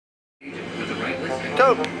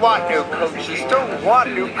Don't want new coaches, don't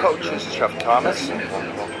want new coaches, Chuff Thomas.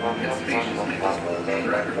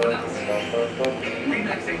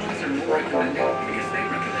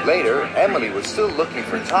 Later, Emily was still looking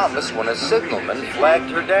for Thomas when a signalman flagged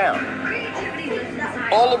her down.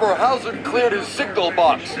 Oliver hasn't cleared his signal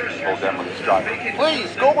box, told Emily's driver.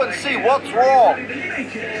 Please go and see what's wrong.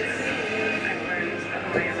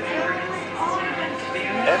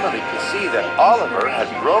 Emily could see that Oliver had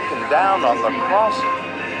broken down on the crossing.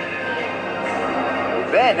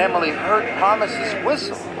 Then Emily heard Thomas's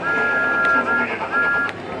whistle.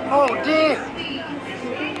 Oh dear!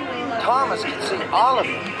 Thomas could see Oliver.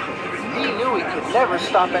 He knew he could never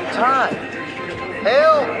stop in time.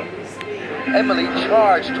 Help! Emily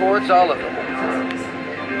charged towards Oliver.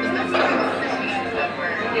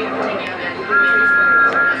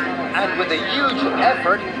 And with a huge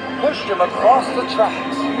effort, pushed him across the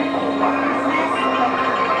tracks.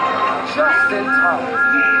 Just in time.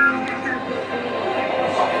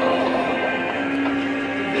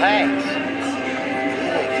 Thanks.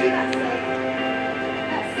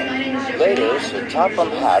 Later, Sir Topham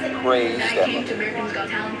Hatt praised Emily.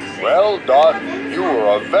 Well done. You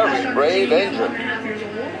were a very brave engine.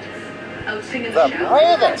 The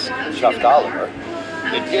bravest, chuffed Oliver.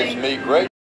 It gives me great